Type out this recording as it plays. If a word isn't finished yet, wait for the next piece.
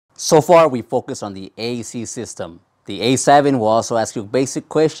So far, we focused on the ASE system. The A7 will also ask you basic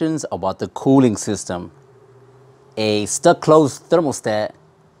questions about the cooling system. A stuck closed thermostat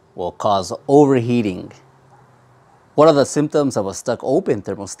will cause overheating. What are the symptoms of a stuck open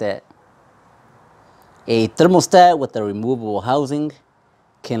thermostat? A thermostat with a removable housing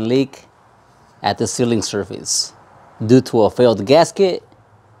can leak at the sealing surface due to a failed gasket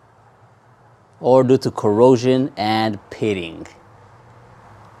or due to corrosion and pitting.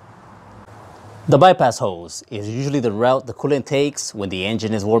 The bypass hose is usually the route the coolant takes when the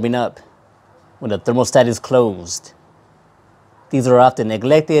engine is warming up, when the thermostat is closed. These are often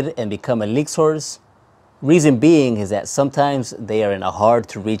neglected and become a leak source. Reason being is that sometimes they are in a hard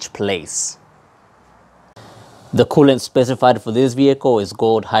to reach place. The coolant specified for this vehicle is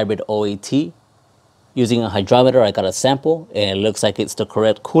gold hybrid OAT. Using a hydrometer, I got a sample and it looks like it's the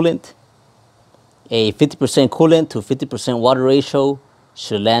correct coolant. A 50% coolant to 50% water ratio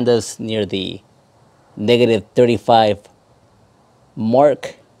should land us near the -35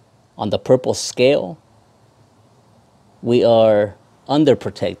 mark on the purple scale. We are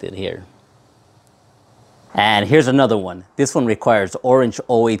underprotected here. And here's another one. This one requires orange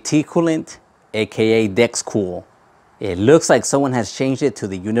OAT coolant, aka DexCool. It looks like someone has changed it to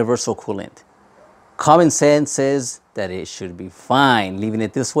the universal coolant. Common sense says that it should be fine leaving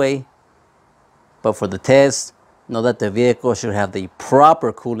it this way. But for the test, know that the vehicle should have the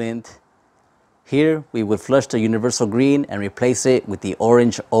proper coolant. Here, we would flush the universal green and replace it with the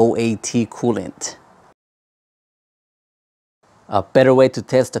orange OAT coolant. A better way to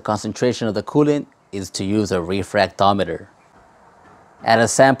test the concentration of the coolant is to use a refractometer. Add a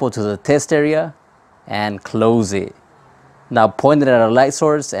sample to the test area and close it. Now point it at a light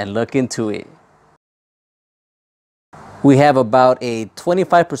source and look into it. We have about a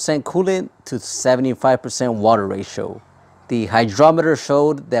 25% coolant to 75% water ratio. The hydrometer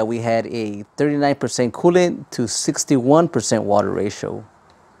showed that we had a 39% coolant to 61% water ratio.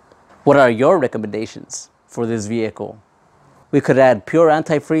 What are your recommendations for this vehicle? We could add pure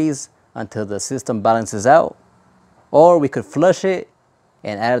antifreeze until the system balances out, or we could flush it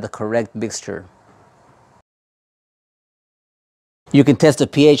and add the correct mixture. You can test the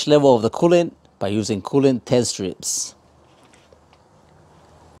pH level of the coolant by using coolant test strips.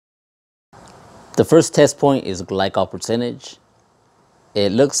 The first test point is glycol percentage.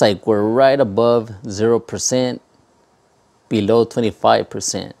 It looks like we're right above 0%, below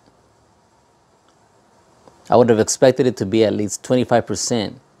 25%. I would have expected it to be at least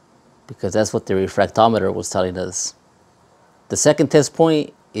 25% because that's what the refractometer was telling us. The second test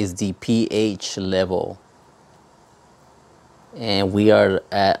point is the pH level. And we are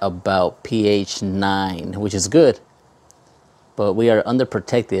at about pH 9, which is good, but we are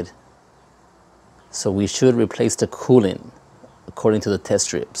underprotected. So we should replace the coolant according to the test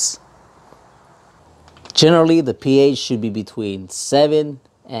strips. Generally, the pH should be between 7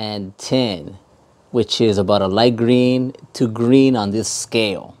 and 10, which is about a light green to green on this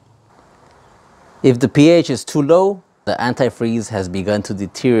scale. If the pH is too low, the antifreeze has begun to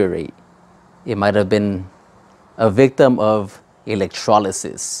deteriorate. It might have been a victim of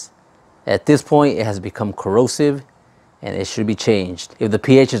electrolysis. At this point, it has become corrosive and it should be changed. If the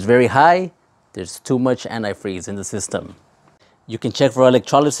pH is very high, there's too much antifreeze in the system. You can check for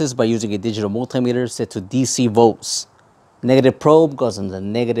electrolysis by using a digital multimeter set to DC volts. Negative probe goes on the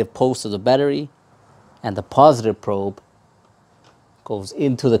negative post of the battery, and the positive probe goes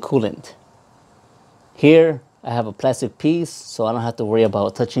into the coolant. Here, I have a plastic piece, so I don't have to worry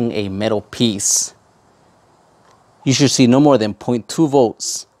about touching a metal piece. You should see no more than 0.2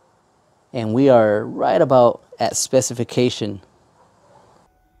 volts, and we are right about at specification.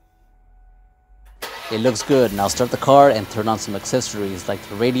 It looks good. Now start the car and turn on some accessories like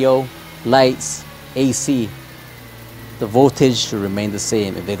the radio, lights, AC. The voltage should remain the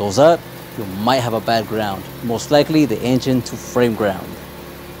same. If it goes up, you might have a bad ground. Most likely the engine to frame ground.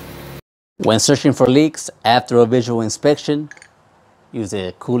 When searching for leaks after a visual inspection, use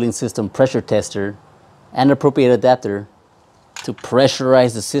a cooling system pressure tester and appropriate adapter to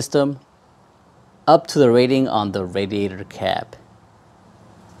pressurize the system up to the rating on the radiator cap.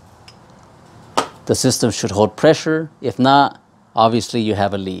 The system should hold pressure. If not, obviously you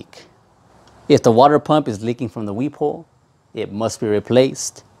have a leak. If the water pump is leaking from the weep hole, it must be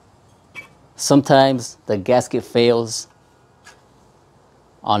replaced. Sometimes the gasket fails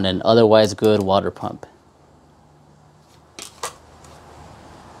on an otherwise good water pump.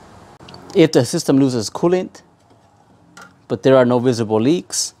 If the system loses coolant, but there are no visible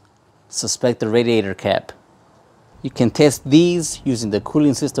leaks, suspect the radiator cap. You can test these using the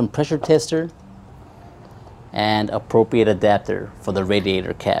cooling system pressure tester and appropriate adapter for the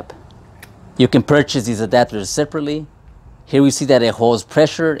radiator cap. You can purchase these adapters separately. Here we see that it holds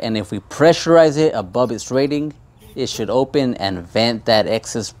pressure, and if we pressurize it above its rating, it should open and vent that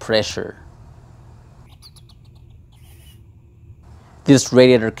excess pressure. This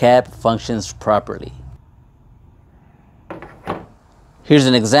radiator cap functions properly. Here's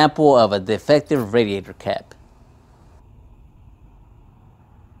an example of a defective radiator cap.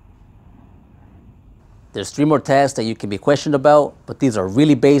 There's 3 more tasks that you can be questioned about, but these are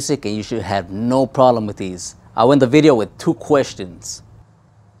really basic and you should have no problem with these. I'll end the video with 2 questions.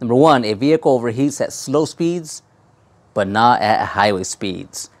 Number 1, a vehicle overheats at slow speeds, but not at highway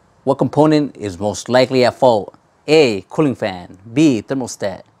speeds. What component is most likely at fault? A, cooling fan, B,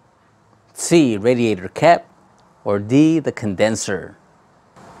 thermostat, C, radiator cap, or D, the condenser.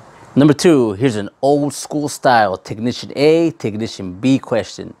 Number 2, here's an old school style Technician A, Technician B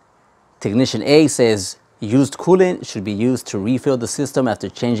question. Technician A says, used coolant should be used to refill the system after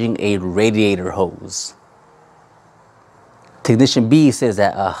changing a radiator hose. Technician B says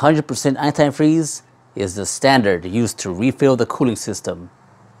that 100% antifreeze is the standard used to refill the cooling system.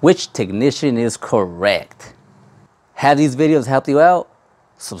 Which technician is correct? Have these videos helped you out?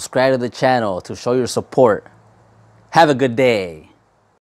 Subscribe to the channel to show your support. Have a good day.